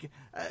like.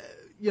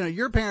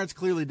 Your parents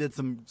clearly did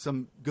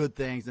some good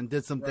things and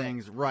did some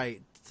things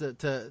right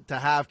to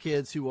have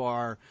kids who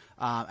are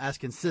as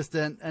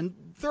consistent, and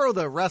throw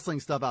the wrestling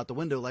stuff out the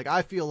window. Like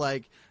I feel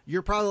like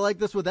you're probably like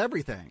this with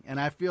everything,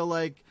 and I feel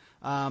like.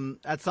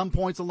 At some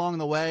points along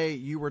the way,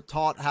 you were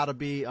taught how to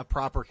be a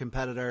proper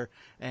competitor,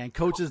 and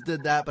coaches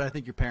did that, but I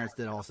think your parents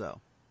did also.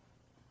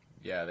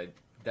 Yeah, they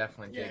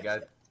definitely did.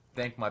 I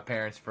thank my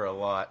parents for a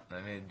lot.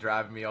 I mean,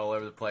 driving me all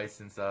over the place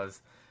since I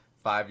was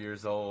 5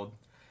 years old.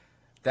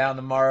 Down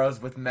to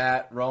Morrows with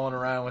Matt, rolling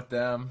around with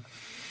them.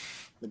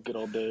 The good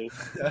old days.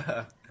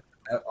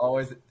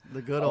 Always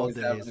the good old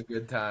days. Having a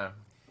good time.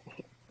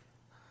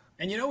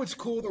 And what's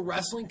cool? The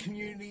wrestling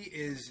community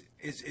is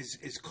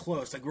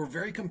close. Like, we're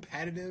very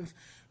competitive,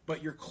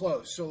 but you're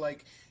close. So,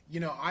 like,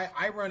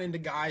 I run into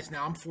guys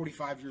now. I'm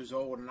 45 years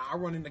old, and I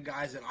run into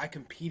guys that I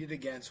competed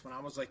against when I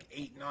was like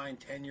 8, 9,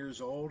 10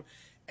 years old,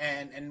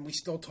 and we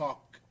still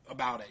talk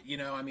about it.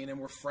 I mean, and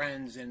we're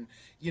friends, and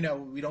we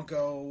don't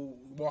go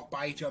walk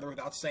by each other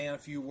without saying a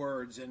few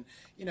words, and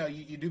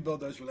you do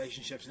build those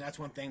relationships, and that's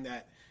one thing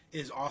that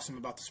is awesome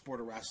about the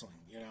sport of wrestling.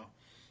 Yeah,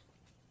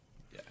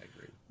 I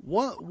agree.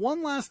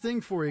 One last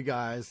thing for you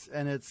guys,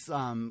 and it's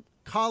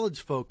college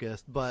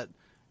focused, but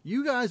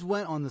you guys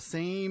went on the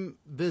same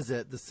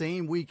visit, the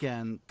same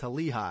weekend to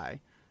Lehigh,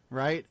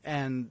 right?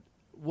 And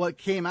what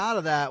came out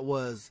of that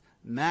was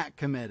Matt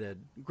committed,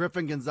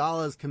 Griffin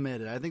Gonzalez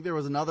committed. I think there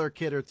was another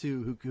kid or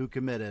two who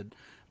committed,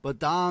 but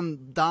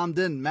Dom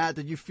didn't. Matt,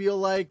 did you feel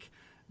like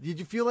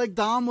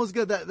Dom was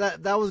good,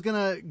 that was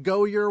gonna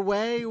go your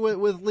way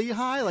with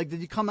Lehigh? Like, did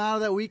you come out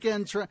of that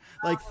weekend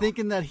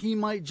thinking that he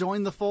might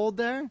join the fold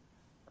there?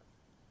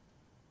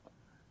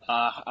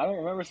 I don't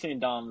remember seeing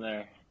Dom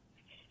there.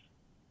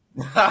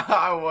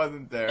 I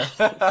wasn't there.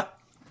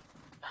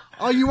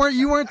 Oh, you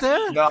weren't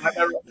there? No,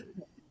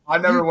 I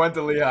never went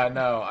to Lehigh.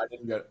 No, I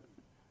didn't go.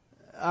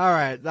 All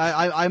right,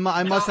 I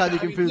must have you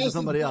confused with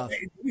somebody else.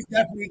 He's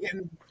definitely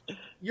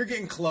you're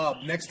getting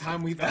clubbed next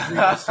time we see you.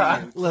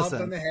 Clubbed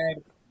Listen. On the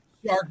head,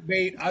 shark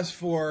bait, us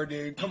four,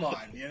 dude. Come on,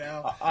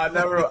 I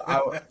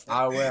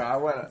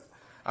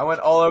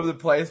went all over the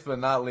place, but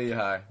not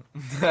Lehigh.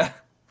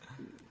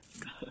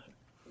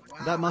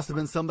 That must have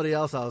been somebody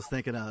else I was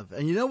thinking of.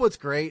 And you know what's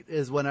great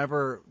is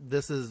whenever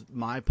this is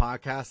my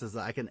podcast is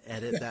I can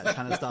edit that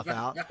kind of stuff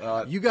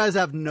out. You guys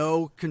have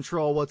no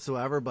control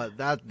whatsoever, but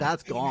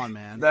that's gone,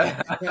 man.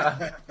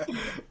 That's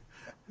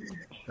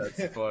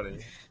funny.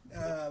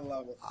 I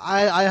love it.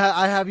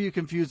 I have you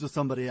confused with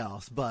somebody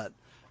else, but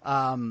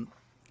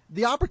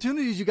the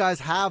opportunities you guys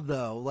have,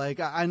 though, like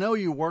I know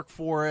you work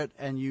for it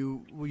and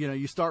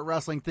you start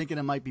wrestling thinking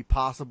it might be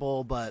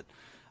possible, but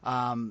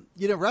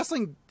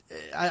wrestling,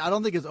 I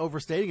don't think it's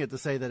overstating it to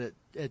say that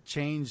it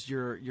changed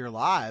your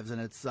lives, and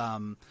it's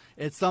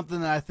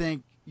something that I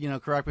think,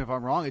 correct me if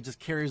I'm wrong, it just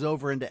carries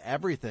over into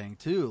everything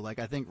too. Like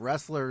I think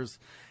wrestlers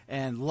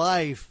and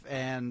life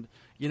and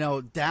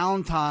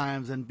down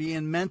times and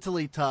being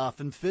mentally tough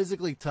and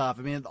physically tough.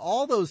 I mean,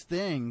 all those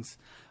things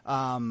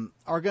are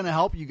going to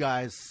help you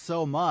guys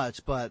so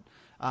much, but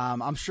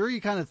I'm sure you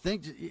kind of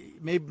think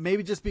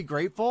maybe just be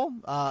grateful.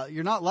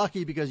 You're not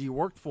lucky because you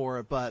worked for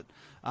it, but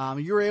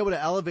you were able to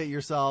elevate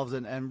yourselves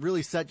and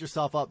really set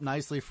yourself up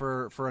nicely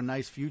for a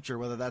nice future,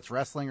 whether that's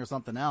wrestling or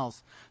something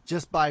else,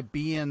 just by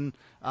being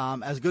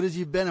as good as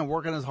you've been and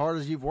working as hard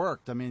as you've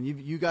worked. I mean,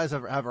 you guys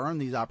have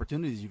earned these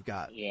opportunities you've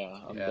got. Yeah,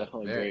 I'm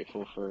definitely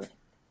grateful for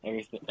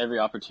every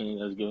opportunity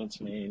that was given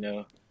to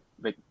me.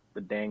 The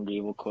Dan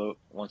Gable quote,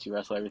 once you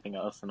wrestle, everything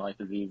else in life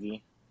is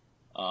easy.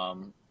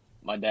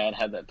 My dad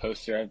had that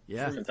poster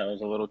since I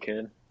was a little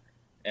kid,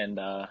 and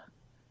I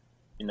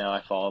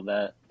followed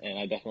that, and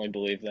I definitely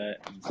believe that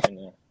it's going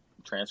to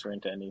transfer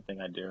into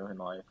anything I do in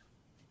life.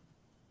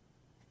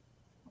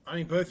 I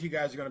mean, both of you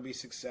guys are going to be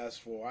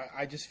successful.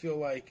 I just feel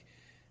like,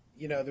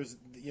 there's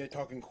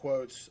talking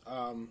quotes.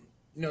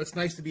 It's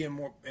nice to be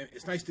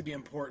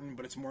important,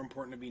 but it's more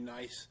important to be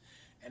nice,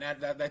 and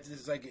that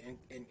just like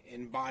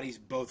embodies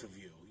both of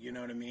you. You know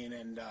what I mean?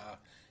 And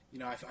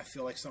I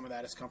feel like some of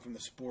that has come from the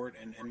sport,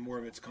 and more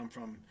of it's come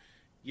from,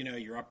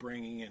 your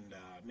upbringing. And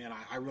man,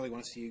 I really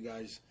want to see you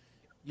guys,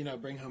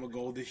 bring home a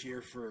gold this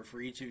year for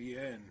each of you,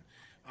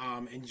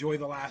 and enjoy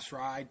the last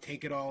ride,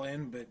 take it all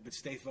in, but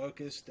stay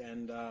focused,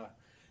 and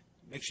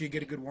make sure you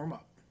get a good warm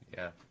up.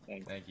 Yeah,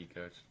 thank you,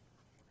 Coach.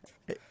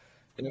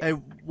 Hey,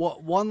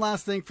 one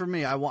last thing for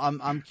me.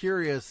 I'm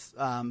curious.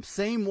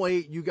 Same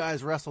weight you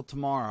guys wrestle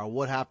tomorrow.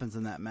 What happens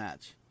in that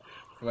match?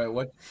 Wait,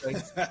 what?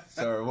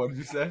 Sorry, what did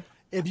you say?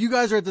 If you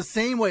guys are at the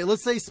same weight,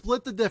 let's say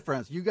split the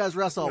difference. You guys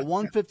wrestle at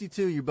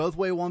 152. You both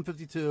weigh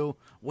 152.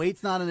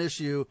 Weight's not an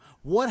issue.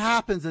 What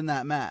happens in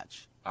that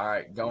match? All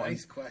right,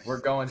 Nice question.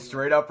 We're going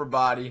straight upper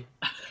body.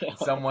 And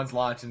someone's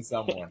launching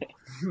someone.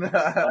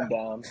 I'm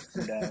down.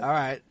 All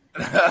right.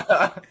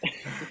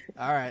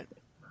 All right.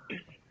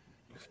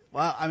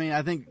 Well, I mean,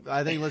 I think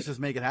let's just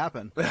make it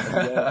happen.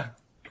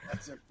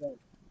 That's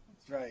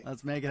right.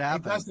 Let's make it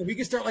happen. Hey, Dustin, we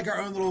can start like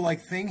our own little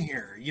like thing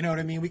here. You know what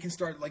I mean? We can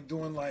start like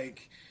doing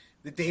like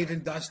the Dave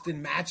and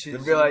Dustin matches.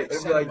 It'd be like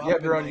you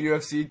have your own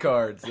UFC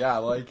cards. Yeah, I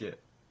like it.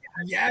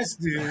 Yes,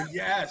 dude.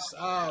 Yes.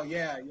 Oh,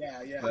 yeah.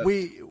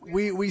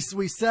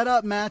 We set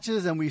up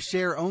matches and we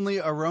share only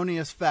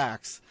erroneous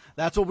facts.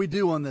 That's what we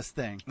do on this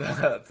thing.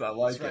 I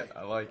like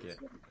it.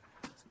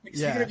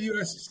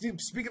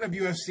 Speaking of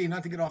UFC,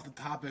 not to get off the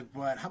topic,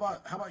 but how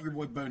about your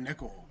boy Bo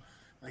Nickel,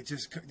 like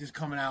just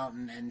coming out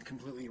and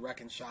completely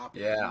wrecking shop?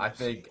 Yeah, I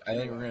think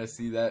we're gonna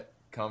see that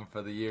come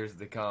for the years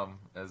to come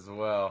as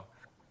well.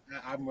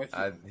 I'm with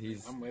you.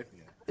 I'm with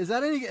you. Is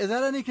that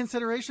any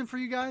consideration for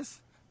you guys?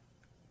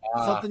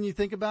 Something you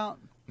think about?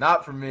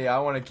 Not for me. I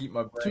want to keep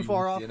my brain too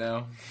far off. Keep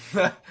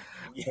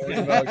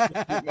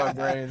my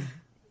brain.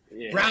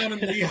 Yeah. Brown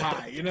and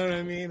Lehigh, you know what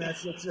I mean?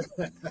 That's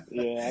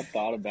Yeah, I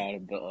thought about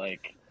it, but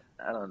like,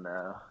 I don't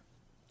know.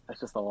 That's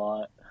just a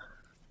lot.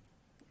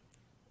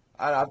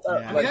 I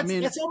thought,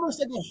 that's almost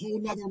like a whole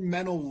nother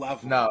mental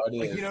level. No, it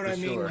is. Like, you know what I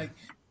mean? Sure. Like,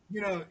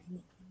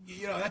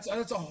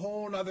 that's a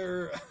whole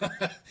nother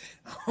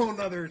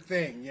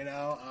thing.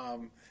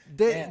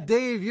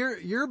 Dave,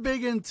 you're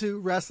big into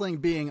wrestling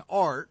being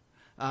art.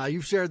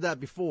 You've shared that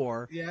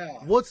before. Yeah.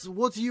 What's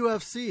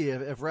UFC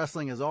if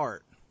wrestling is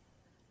art?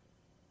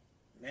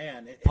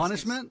 Man,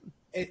 punishment.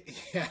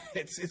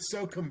 It's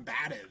so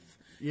combative.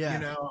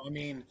 Yeah. I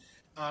mean,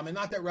 and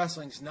not that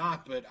wrestling's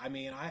not, but I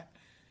mean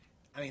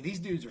these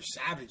dudes are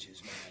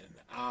savages,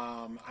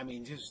 man. I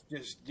mean, just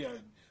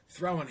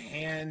throwing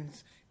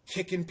hands,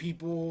 kicking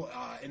people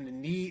in the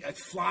knee,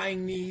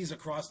 flying knees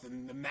across the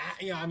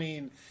mat. I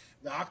mean,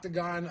 the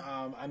octagon.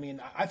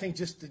 I think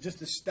just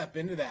to step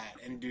into that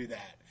and do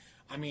that.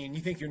 I mean,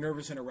 you think you're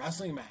nervous in a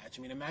wrestling match.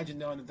 I mean, imagine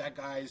knowing that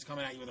guy is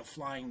coming at you with a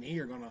flying knee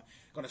or gonna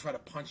try to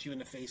punch you in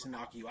the face and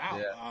knock you out.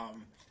 Yeah.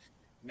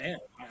 Man,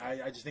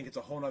 I just think it's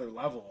a whole nother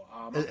level.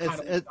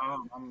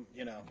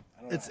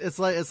 It's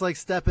like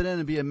stepping in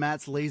and being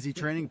Matt's lazy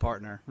training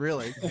partner.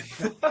 Really.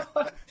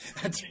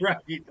 That's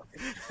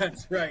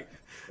right.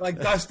 Like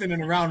Dustin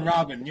in a round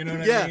robin. You know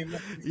what I mean?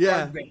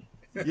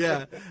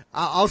 Yeah.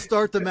 I'll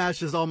start the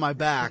matches on my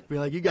back. Be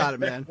like, you got it,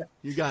 man.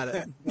 You got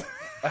it.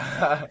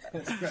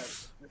 That's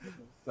right.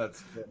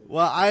 That's funny.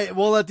 Well,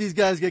 we'll let these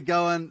guys get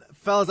going.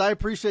 fellas, I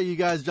appreciate you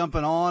guys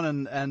jumping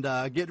on and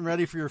getting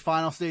ready for your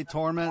final state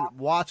tournament.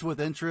 Watch with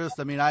interest.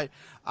 I mean,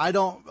 I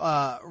don't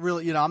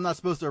really, I'm not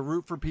supposed to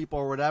root for people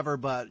or whatever,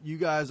 but you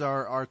guys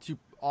are two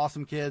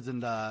awesome kids,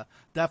 and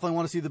definitely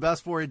want to see the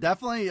best for you.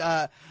 Definitely,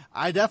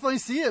 I definitely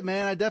see it,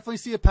 man. I definitely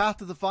see a path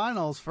to the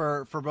finals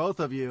for both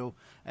of you,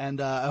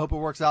 and I hope it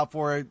works out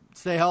for you.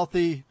 Stay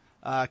healthy,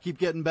 keep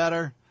getting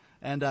better,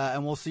 and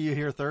we'll see you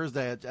here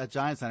Thursday at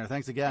Giant Center.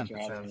 Thanks again.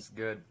 Sounds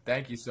good.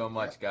 Thank you so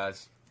much,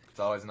 guys. It's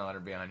always an honor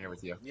being on here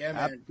with you. Yeah,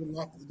 man. Good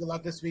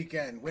luck this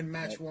weekend. Win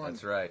match one.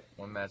 That's right.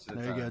 One match at a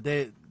time. There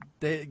you go.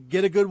 They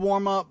get a good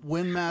warm up,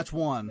 win match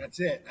one. That's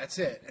it.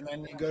 And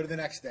then you go to the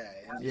next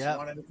day. And just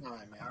one at a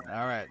time, man.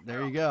 All right.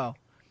 There you go.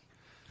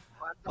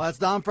 Well, that's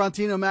Dom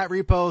Frontino, Matt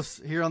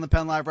Repos here on the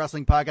Penn Live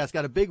Wrestling Podcast.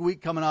 Got a big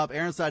week coming up.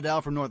 Aaron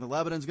Seidel from Northern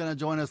Lebanon is going to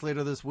join us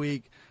later this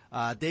week.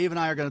 Dave and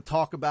I are going to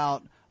talk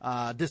about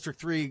District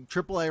 3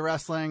 AAA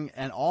wrestling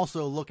and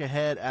also look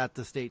ahead at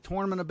the state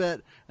tournament a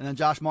bit. And then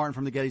Josh Martin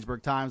from the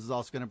Gettysburg Times is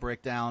also going to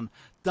break down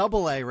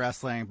AA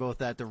wrestling,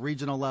 both at the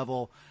regional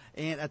level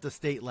and at the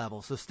state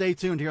level. So stay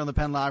tuned here on the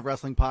Penn Live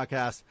Wrestling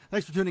Podcast.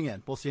 Thanks for tuning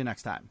in. We'll see you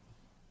next time.